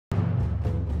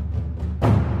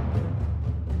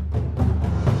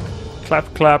Clap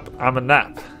clap, I'm a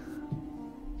nap.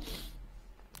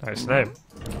 Nice name.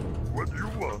 What do you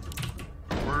want?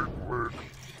 Work.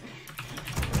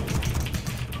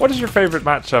 What is your favorite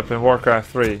matchup in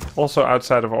Warcraft 3? Also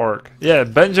outside of Orc. Yeah,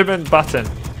 Benjamin Button.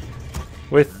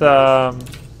 With,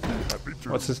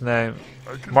 what's his name?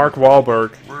 Mark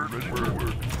Wahlberg. Work.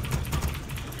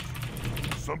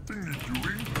 Something needs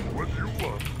doing? What do you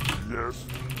want? Yes.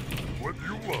 What do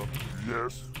you want?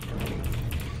 Yes.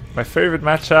 My favorite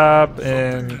matchup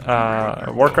in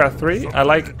Warcraft 3? I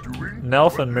like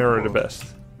Nelf and Mirror the best.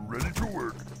 Ready to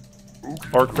work. Okay.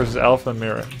 Orc versus Elf and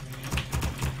Mirror.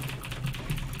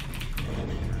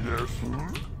 Yes.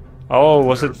 Oh,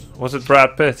 was it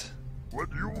Brad Pitt? What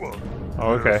do you want?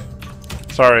 Oh, okay.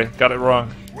 Sorry, got it wrong.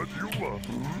 What do you want?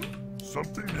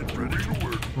 Something needs ready to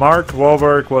work. Mark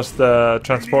Wahlberg was the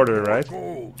transporter, right?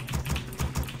 Gold.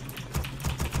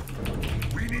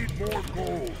 We need more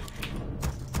gold.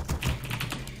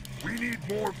 We need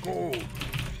more gold.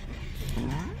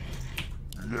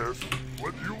 Yes.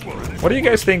 What do you want? What do you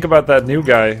guys think about that new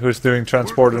guy who's doing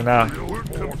transporter now?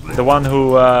 The one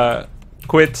who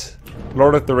quit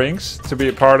Lord of the Rings to be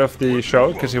a part of the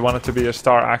show because he wanted to be a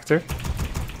star actor.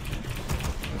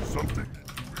 Something.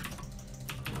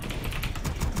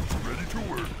 Ready to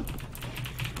work.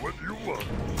 What do you want?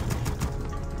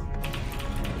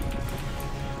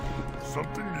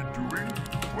 Something need doing?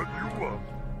 What do you want?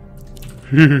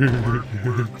 Work.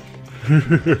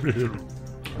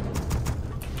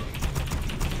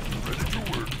 Ready to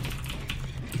work.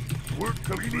 Work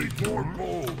complete. We need more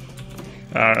gold.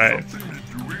 Alright. Something need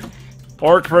doing?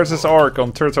 Orc versus Orc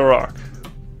on Turtle Rock.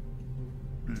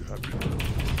 Be happy.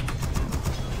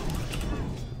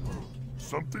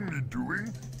 Something need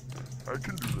doing? I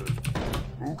can do that.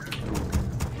 Okay.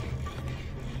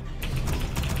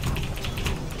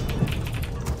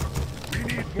 We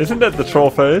need more Isn't that the gold. troll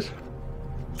face?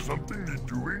 Something need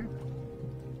doing?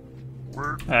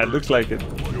 Work. It looks like it.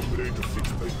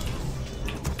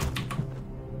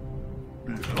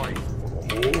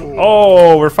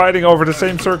 Oh, we're fighting over the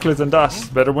same circlet and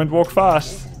dust. Better windwalk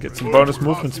fast. Get some bonus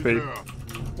movement speed.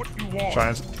 What you want?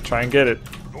 Try and get it.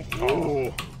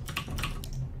 Oh.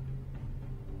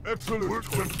 Excellent. Work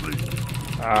complete.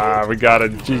 Ah, we got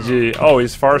it. GG. Oh,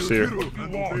 he's Farseer.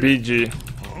 BG.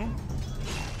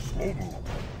 Slow move.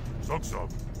 Zug.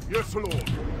 Yes,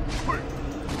 Lord. Quick.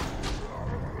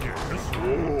 Yes.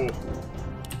 Oh.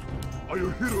 Are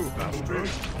you hero, master?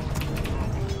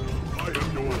 I am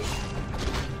yours.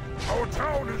 Our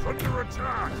town is under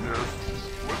attack. Yes.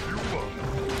 What do you want?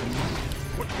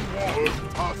 What do you want? First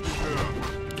task is there.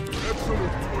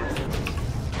 Excellent choice.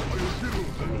 Are you hero,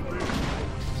 master?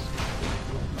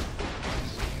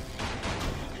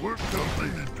 Work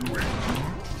something is doing.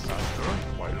 Master,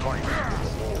 my life.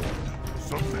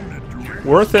 Something is doing.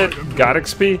 Worth it. Got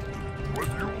XP. What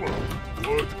do you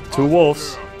want? 2 wolves,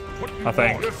 I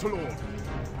think. Yes, Lord.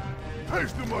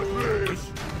 Taste of my blade.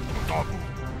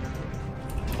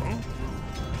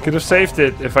 Could have saved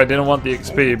it if I didn't want the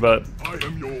XP, but I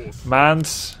am yours.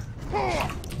 man's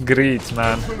greed,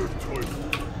 man. Excellent choice.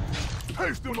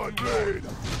 Taste of my blade.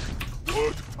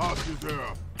 What task is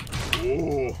there?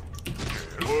 Oh.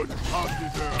 What task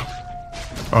is there?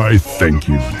 I thank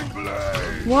you.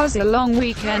 Was a long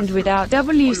weekend without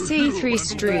WC3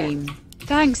 stream.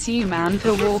 Thanks you man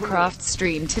for Warcraft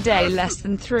stream today less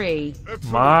than 3.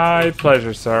 My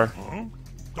pleasure, sir.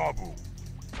 Dabu.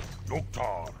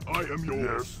 Loktar. I am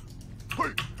yours.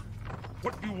 Hey.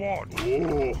 What do you want?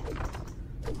 Oh.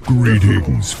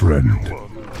 Greetings, friend.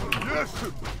 Yes.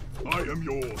 I am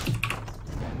yours.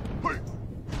 Hey.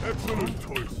 Excellent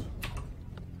choice.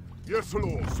 Yes,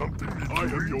 Lord. Something needs I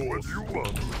am yours. What do you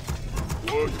want?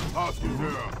 What task is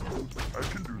there? I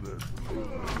can do that.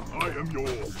 I am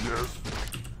yours. Yes.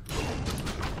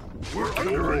 We're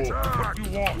under attack. What do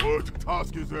you want? What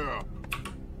task is there?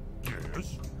 Yes.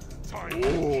 Time for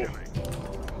killing.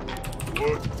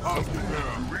 What task is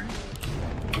there?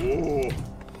 Oh.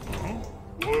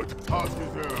 What task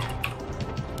is there?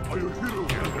 Are you hero?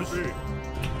 Yes.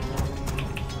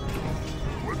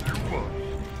 What do you want?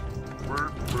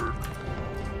 Work.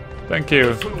 Thank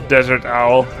you, Desert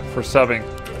Owl, for subbing.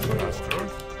 Master,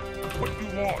 what do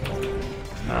you want?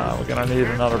 We're gonna need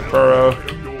another burrow.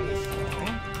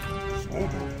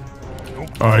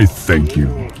 I thank you.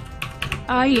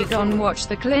 Are you gonna watch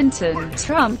the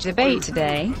Clinton-Trump debate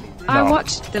today? I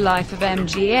watched The Life of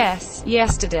MGS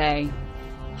yesterday.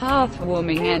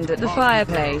 Hearthwarming end at the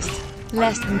fireplace.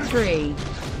 Less than 3.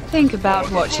 Think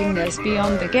about watching this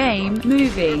Beyond the Game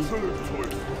movie.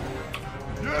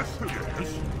 Yes,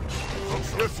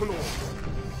 Lord.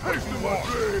 Haste my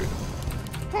blade.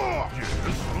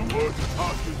 Yes. What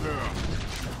task is there?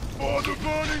 For the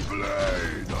burning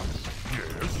blade!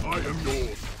 Yes, I am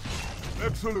yours.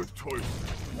 Excellent choice.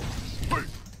 Wait,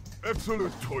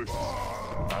 excellent choice.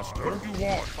 Master, what do you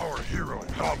want? Our hero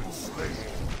has been slain.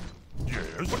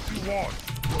 Yes, what do you want?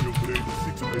 Your blade is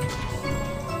 6 minutes.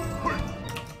 Wait.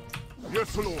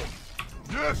 Yes, Lord.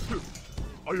 Yes.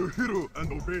 Are you hero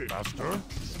and obey? Master,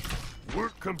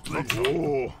 work complete.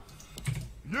 Oh.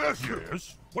 Yes.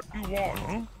 Yes. What do you want?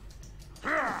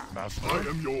 Huh? Master, I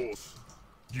am yours.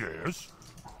 Yes.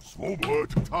 Swobert,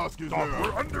 task is there.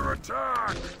 We're under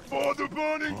attack. For the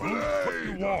burning blade. What do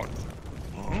you want?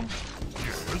 Huh?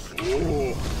 Yes.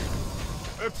 Oh.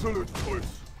 Excellent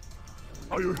choice.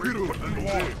 Are you hero and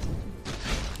obey?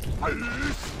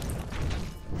 Yes.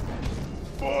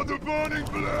 For the burning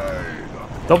blade.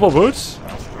 Double boots?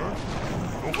 Master.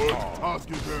 Swobert, task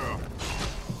is there.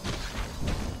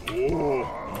 Oh.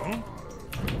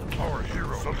 Huh? Our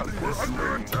hero. We're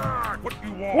under attack. What do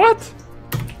you want? What?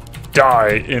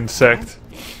 Die, insect.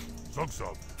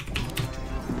 Zug-zug.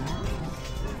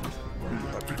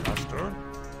 Master.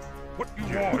 What do you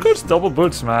want? Look at those double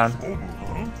boots, man.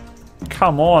 Huh?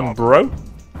 Come on, bro.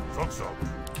 Zug-zug.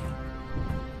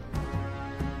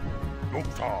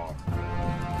 Doctor.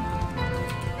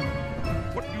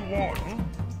 What do you want? Huh?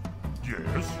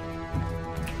 Yes.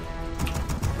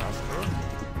 Master.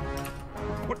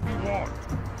 What do you want?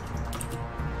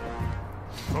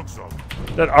 Zug-zug.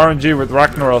 That RNG with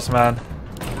Ragnaros, man.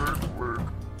 Work.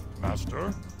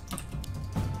 Master.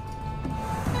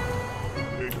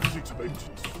 Six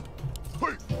vengeance.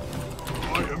 Hey.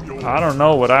 I am yours. I don't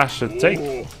know what I should take,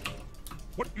 Oh.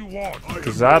 What do you want?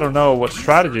 because I don't know what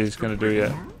strategy he's gonna do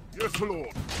yet. Yes, Lord.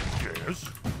 Yes.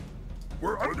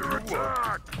 We're under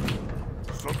attack.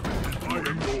 Something I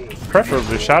am yours.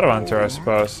 Preferably Shadowhunter, I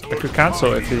suppose. I could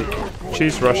cancel if he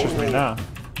cheese rushes me now.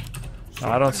 No,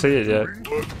 I don't see it yet.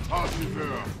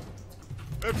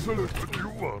 Excellent. What do you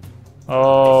want?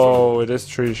 Oh, it is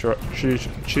cheese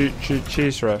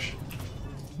rush.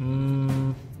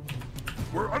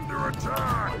 We're under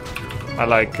attack. I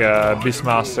like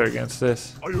Beastmaster against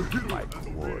this. Are you hero? Like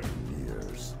wood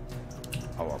years,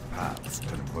 our paths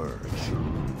converge.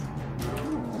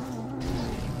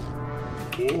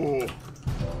 Oh.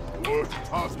 What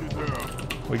task is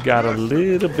there? We got a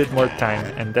little bit more time,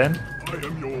 and then I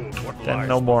am yours. What then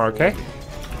no more, okay?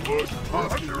 What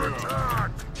task is there?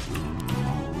 Attack.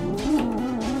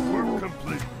 Work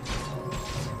complete.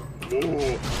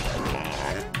 Oh.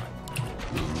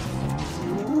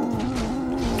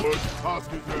 What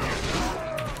task is there?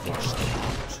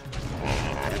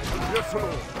 Yes,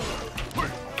 Lord.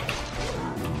 Wait.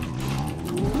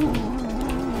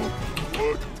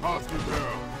 What task is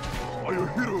there? Are you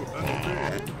hero and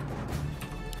obey?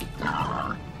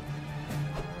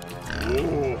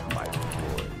 Oh, my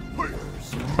boy.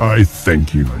 I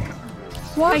thank you.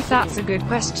 Why, that's a good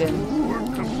question.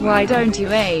 Why don't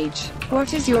you age?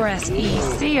 What is your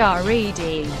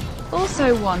SECRED?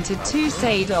 Also wanted to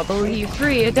say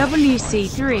W3 or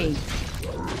WC3.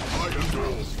 I am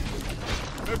yours.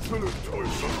 Excellent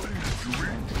choice. Something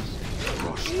doing.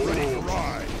 Rush ready to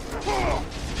ride.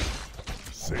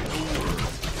 Say the word.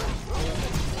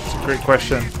 It's a great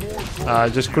question. I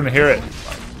just couldn't hear it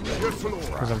Yes, Lord.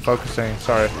 because I'm focusing.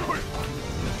 Sorry.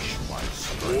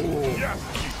 Oh. Yes.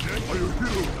 Are you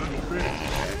hero and obey?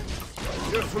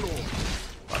 Yes, Lord.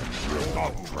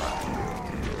 Stop track.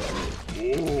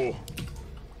 Oh.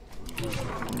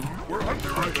 We're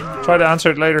under attack. Try to answer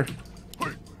it later.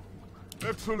 Wait.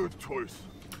 Excellent choice.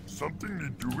 Something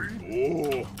you're doing?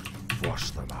 Oh.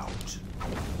 Flush them out.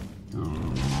 I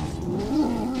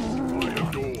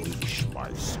am yours. Leash my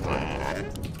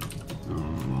strength.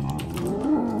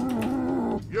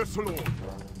 Yes, Lord.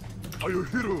 Are you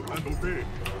hero and obey?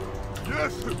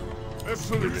 Yes.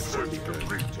 Excellent choice.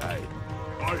 I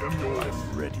I am yours.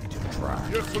 ready to try.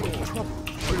 Yes, Lord.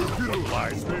 Are you hero and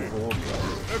obey?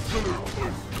 Excellent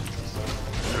choice.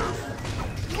 Yes.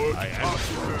 What task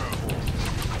is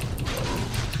there?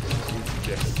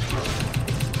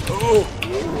 Oh!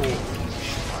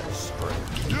 My strength.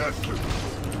 Yes.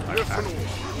 Yes, Lord.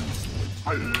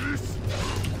 Yes.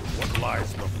 What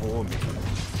lies before me?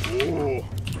 Oh.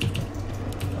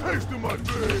 Haste to my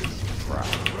blade. Try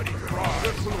ready to ride.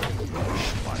 Yes, Lord.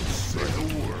 My Say the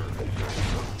word.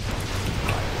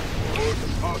 What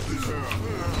task is there?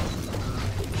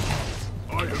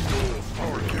 I am yours.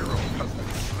 Our hero has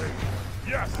been slain.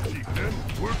 Yes, chieftain.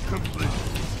 Work complete.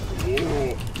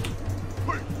 Oh.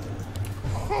 Wait.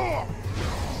 Ah.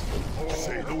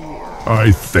 Say the word.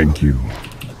 I thank you.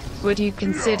 Would you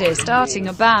consider starting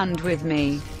a band with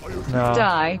me? No.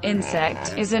 Die,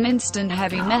 Insect, is an instant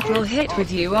heavy metal hit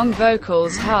with you on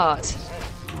vocals heart.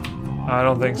 I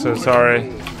don't think so,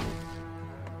 sorry.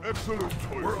 Excellent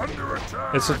choice. We're under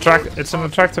attack. It's an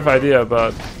attractive idea,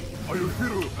 but Are you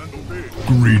hero and obey?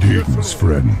 Greetings,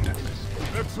 friend.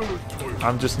 Excellent choice.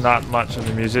 I'm just not much of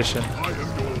a musician. I am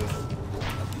yours.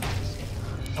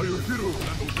 Are you hero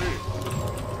and obey?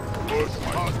 Good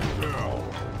pass me there.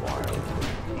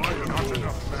 I am not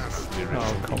enough man.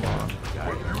 Oh, come on.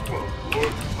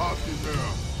 Good pass me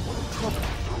there.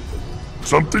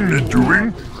 Something need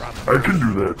doing? I can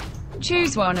do that.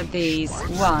 Choose one of these.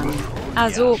 1.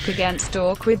 As Orc against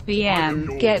Orc with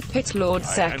BM, get Pit Lord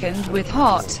second with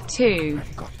Hot. 2.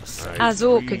 As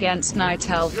Orc against Night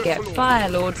Elf, get Fire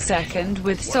Lord second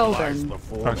with Soldan.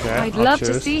 Okay, I'd I'll love to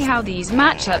choose. see how these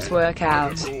matchups work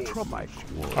out.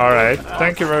 Alright,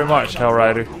 thank you very much,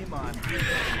 Hellrider.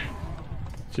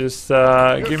 Just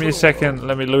give me a second,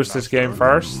 let me lose this game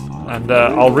first. And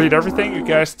I'll read everything you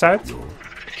guys typed.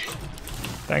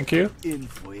 Thank you. And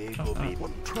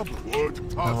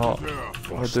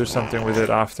we'll do something with it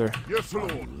after. Yes, Lord.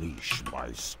 Unleash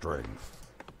my strength.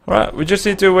 Alright, we just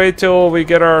need to wait till we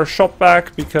get our shop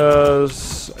back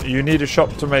because you need a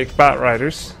shop to make Bat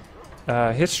Riders.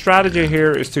 His strategy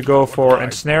here is to go for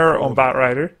Ensnare on Bat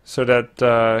Rider so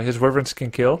that his Wyverns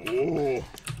can kill.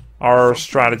 Our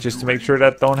strategy is to make sure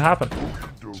that don't happen.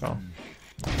 So,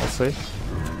 we'll see.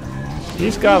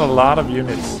 He's got a lot of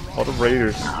units, a lot of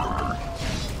Raiders.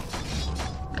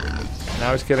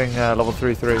 Now he's getting level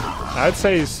 3-3. I'd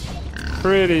say he's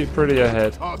pretty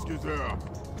ahead. Task is there.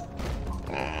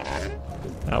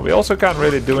 We also can't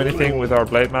really do anything with our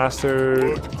Blade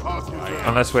Master Task is there.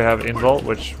 unless we have Invul,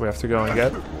 which we have to go and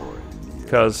get.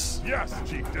 Because Yes,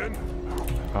 chieftain.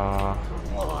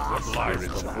 What lies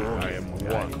before me? I am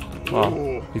one.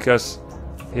 well, because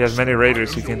he has many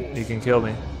Raiders, he can kill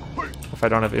me if I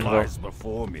don't have Invul. Lies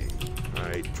before me.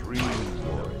 I dream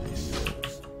glorious.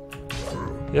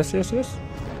 Yes.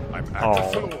 I'm at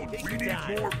Oh. the Lord, we need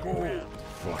more gold.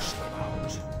 Flush them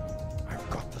out. I've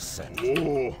got the scent.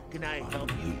 Oh, Can I help?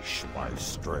 Unleash my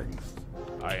strength.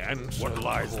 I answer. What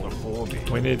lies before me?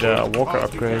 We need a Walker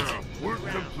upgrade. work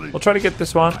complete. We'll try to get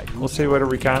this one. We'll see whether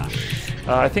we can.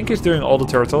 I think he's doing all the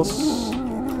turtles.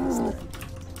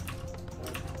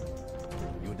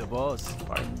 You the boss?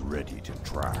 I'm ready to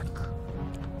track.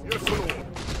 Yes, Lord.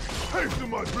 Hasten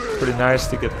my blade. Pretty nice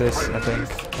to get this, I think.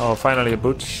 Oh, finally a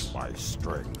boots. My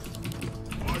strength.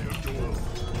 I am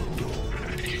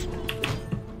yours.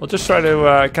 We'll just try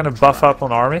to kind of buff up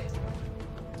on army.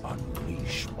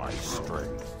 Unleash my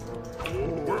strength.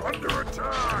 We're under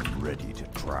attack. I'm ready to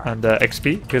track. And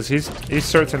XP, because he's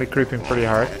certainly creeping pretty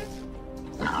hard.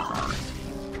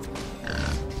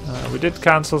 We did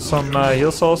cancel some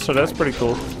heal souls, so that's pretty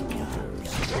cool.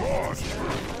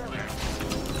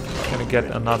 Gonna get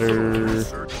another. Wait,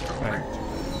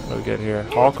 what do we get here?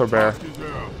 Hawk or bear?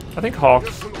 I think Hawk.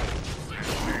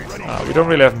 We don't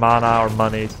really have mana or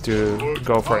money to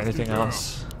go for anything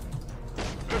else.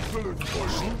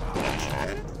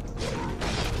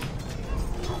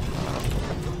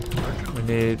 We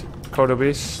need Kodo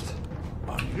Beast.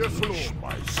 Yes, Lord.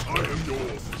 I am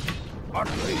yours.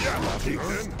 Yes,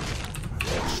 chieftain.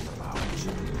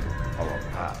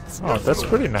 Oh, that's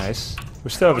pretty nice. We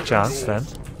still have a chance then.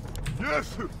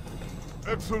 Yes.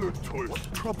 Excellent choice.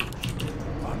 Trouble.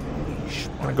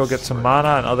 Gonna go get some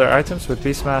mana and other items with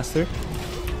Beastmaster.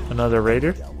 Another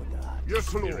Raider.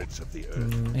 Yes, Lord.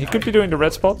 He could be doing the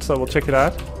red spot, so we'll check it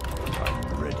out.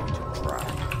 I'm ready to track.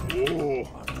 Oh,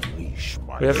 Unleash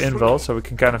my We have Invul, so we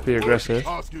can kind of be aggressive.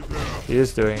 task is there. He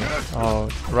is doing it. Oh,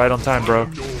 right on time, bro.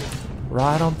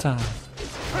 Right on time.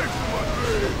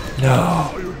 No.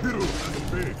 Are you hero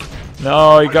and obey?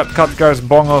 No, he got Khadgar's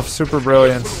bong off. Super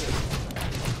brilliance.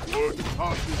 Good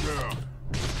task is there.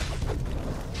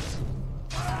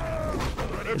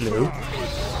 Hello.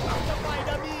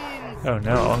 Oh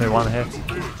no, only one hit.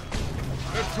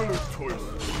 Excellent choice.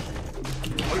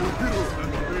 Are you hero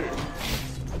and obey?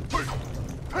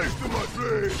 Hasten my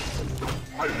blade.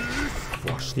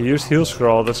 He used heal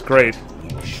scroll. That's great.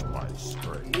 Unleash my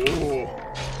strength. Oh,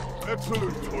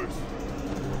 excellent choice.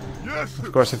 Yes,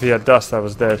 Of course, if he had dust, I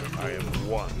was dead. I am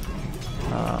one.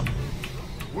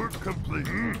 work complete.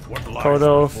 What lies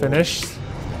Kodo before finished. me?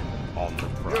 On the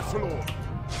prowl. Yes, Lord.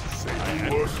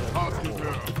 Good task is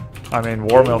there. I mean,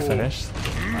 Warmill finished.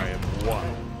 I am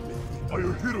one. Are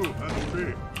you hero and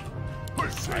obey?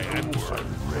 I answer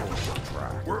ready to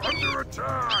track. We're under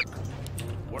attack.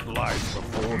 What lies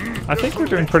before me? I think we're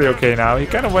doing pretty okay now. He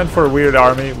kind of went for a weird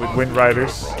army with Wind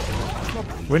Riders.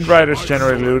 Wind Riders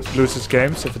generally loses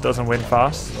games if it doesn't win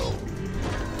fast.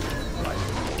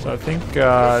 So I think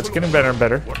it's getting better and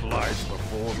better. What lies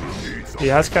before me? He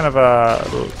has kind of a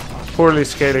poorly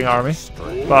scaling army,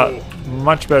 but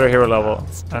much better hero level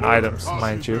and items,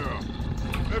 mind you.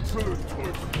 Excellent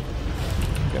choice.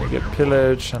 Gonna get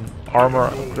pillage and armor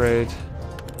upgrade.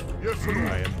 Yes, sir.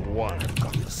 I am one.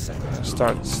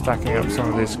 Start stacking up some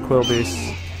of these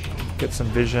quilbies. Get some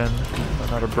vision.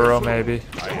 Another burrow maybe.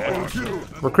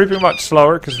 We're creeping much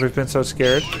slower because we've been so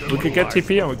scared. We could get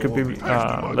TP and we could be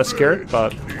less scared,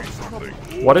 but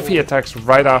what if he attacks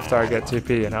right after I get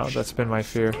TP, you know? That's been my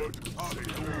fear.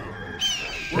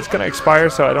 It's gonna expire,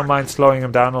 so I don't mind slowing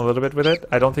him down a little bit with it.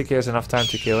 I don't think he has enough time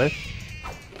to kill it.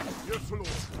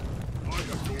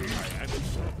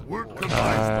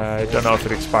 I don't know if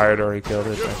it expired or he killed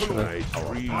it, actually.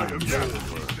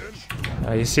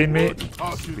 He's seen me,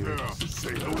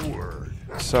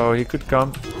 so he could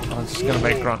come. I'm just gonna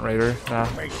make Grunt Raider now.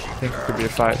 I think it could be a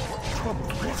fight.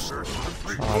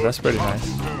 Oh, that's pretty nice.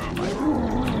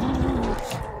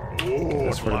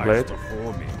 That's for the blade.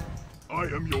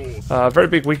 Very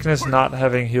big weakness not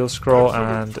having heal scroll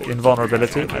and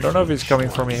invulnerability. I don't know if he's coming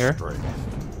for me here,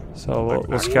 so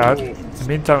we'll scout. In the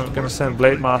meantime, I'm gonna send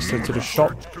Blade Master to the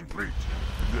shop.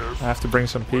 I have to bring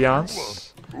some peons.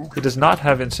 He does not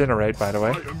have Incinerate, by the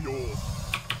way.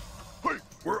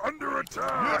 We're under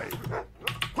attack.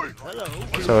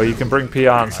 So you can bring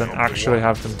peons and actually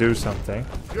have them do something.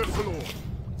 Yes, Lord.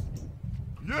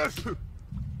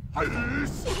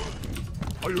 Yes.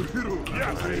 Are you hero?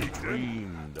 Yes,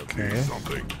 Okay.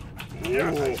 something.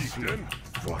 Yes,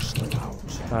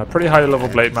 Pretty high level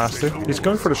Blade Master. He's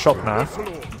going for the shop now,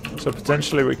 so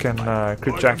potentially we can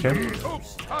creep jack him.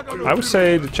 I would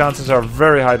say the chances are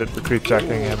very high that we're creep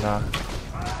jacking him now.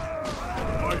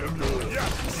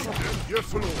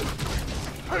 Yes, Lord.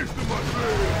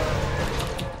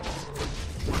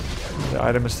 The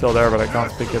item is still there, but I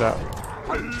can't pick it up.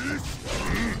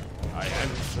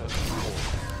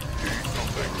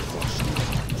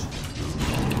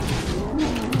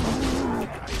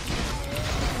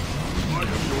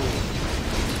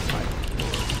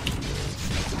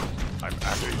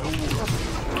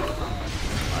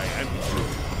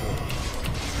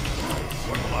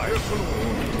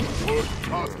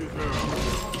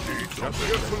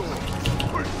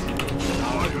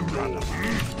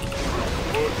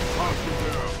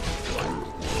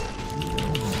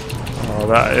 Oh,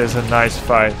 that is a nice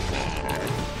fight.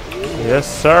 Yes,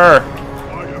 sir.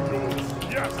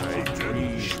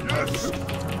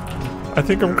 I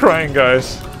think I'm crying,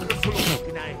 guys.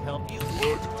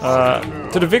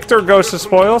 To the victor goes the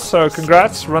spoil, so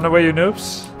congrats. Run away, you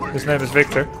noobs. His name is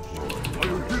Victor.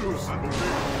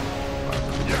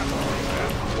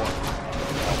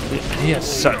 He has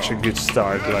such a good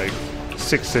start, like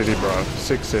 6 city, bro.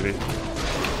 6 city.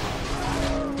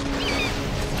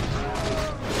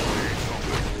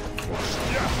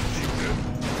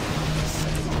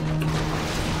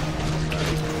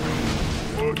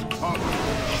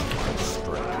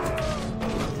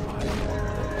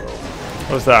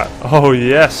 What was that? Oh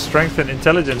yes, strength and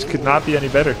intelligence could not be any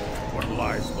better. What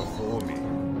lies before me?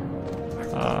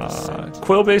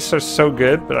 Quill bases are so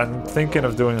good, but I'm thinking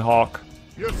of doing Hawk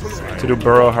to do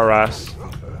burrow harass.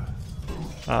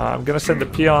 I'm gonna send the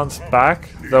peons back,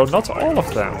 though not all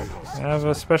of them. I have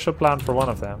a special plan for one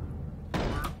of them.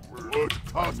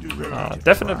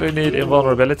 Definitely need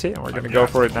invulnerability, and we're gonna go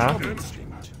for it now.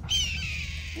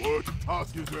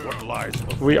 What lies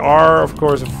before We are, of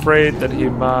course, afraid that he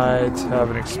might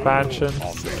have an expansion.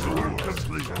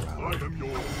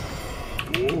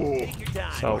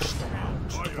 So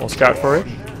we'll scout for it.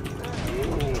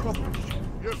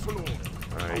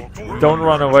 Don't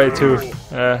run away too.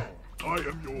 I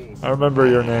remember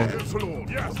your name.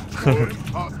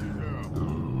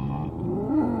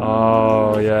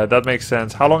 Oh yeah, that makes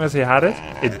sense. How long has he had it?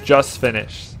 It just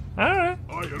finished. Alright.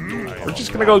 We're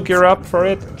just gonna go gear up for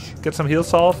it, get some heal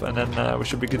salve, and then we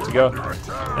should be good to go.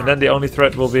 And then the only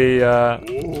threat will be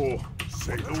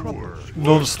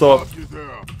non-stop.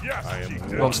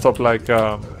 Non-stop like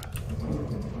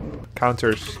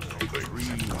counters.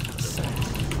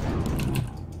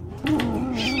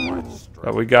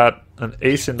 But we got an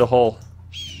ace in the hole.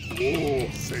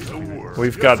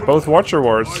 We've got both Watcher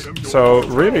Wards, so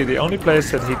really the only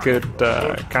place that he could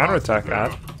counterattack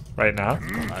at right now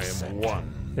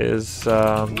is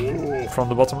from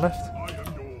the bottom left.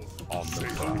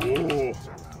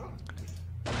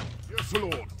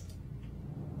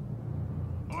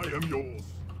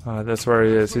 That's where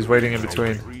he is. He's waiting in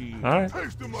between. Alright.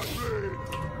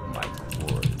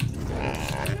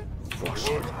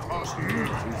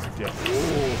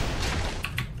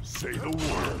 Say the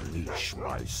word, leash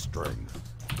my strength.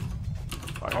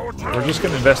 We're just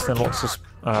gonna invest in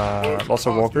lots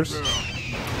of walkers.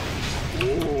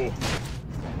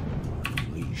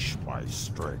 Leash my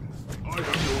strength.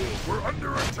 We're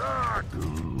under attack.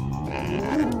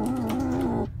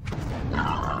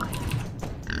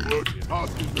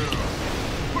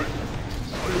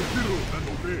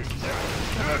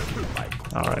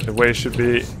 Alright, the way should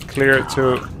be clear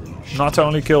to not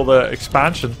only kill the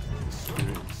expansion,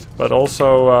 but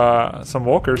also some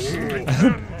walkers.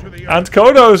 And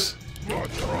Kodos!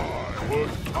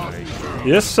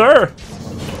 Yes, sir!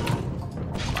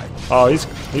 Oh,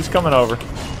 he's coming over.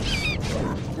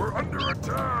 We're under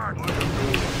attack.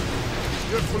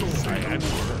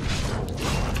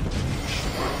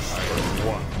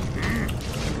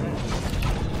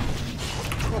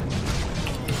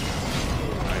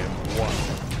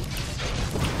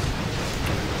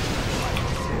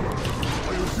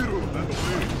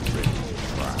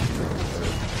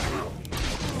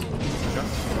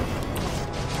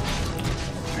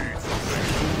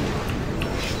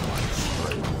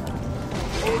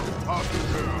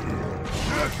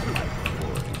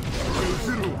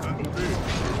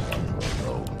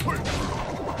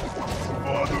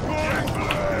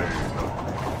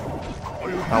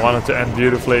 I wanted to end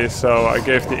beautifully, so I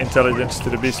gave the intelligence to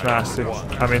the Beastmaster.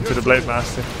 I mean, to the Blade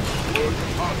Master.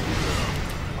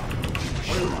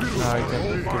 Now I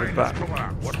can give it back.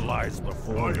 What lies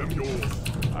before me?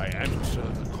 I answer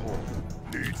the call.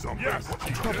 Need some Yes.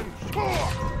 trouble.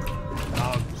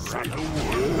 Outside the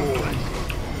world.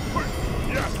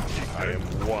 Yes, I am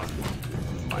one.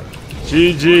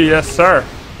 GG, yes sir.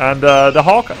 And the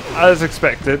Hawk, as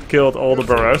expected, killed all the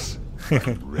burrows.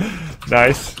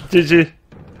 Nice. GG.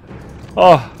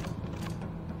 Oh.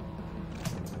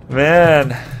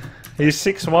 Man. He's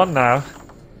 6-1 now.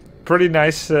 Pretty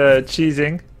nice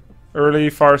cheesing. Early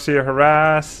Farseer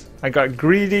harass. I got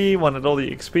greedy, wanted all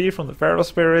the XP from the Feral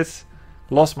Spirits.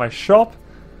 Lost my shop.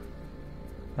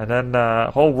 And then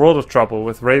a whole world of trouble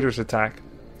with Raiders attack.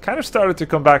 Kind of started to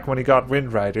come back when he got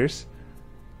Wind Riders.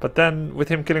 But then, with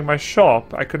him killing my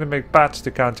shop, I couldn't make bats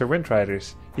to counter Wind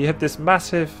Riders. He had this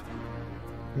massive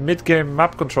mid-game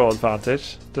map control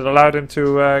advantage that allowed him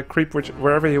to creep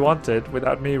wherever he wanted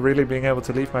without me really being able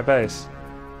to leave my base.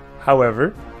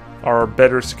 However, our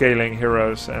better scaling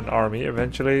heroes and army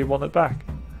eventually won it back.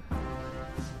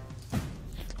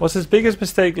 Was his biggest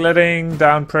mistake letting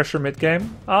down pressure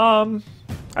mid-game? I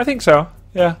think so,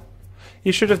 yeah.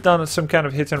 He should have done some kind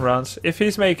of hit and runs. If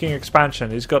he's making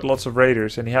expansion, he's got lots of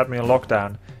raiders and he had me on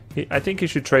lockdown. I think he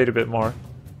should trade a bit more.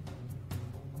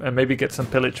 And maybe get some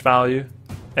pillage value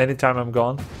anytime I'm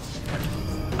gone.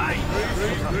 I'm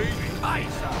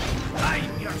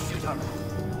your shooter.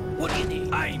 What do you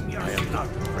need? I'm your shooter.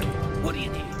 What do you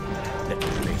need? Let me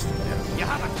face them. You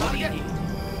have a what do you need?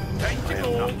 Time to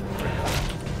go.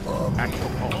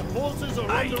 Our forces are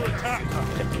under attack.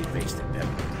 Let me face them.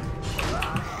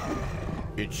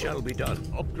 It shall be done.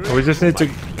 We just need to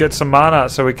get some mana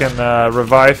so we can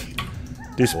revive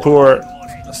these poor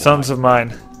sons of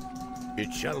mine.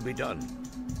 It shall be done.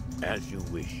 As you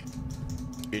wish.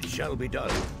 It shall be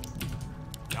done.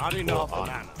 Not enough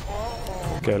mana.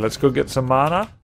 Okay, let's go get some mana.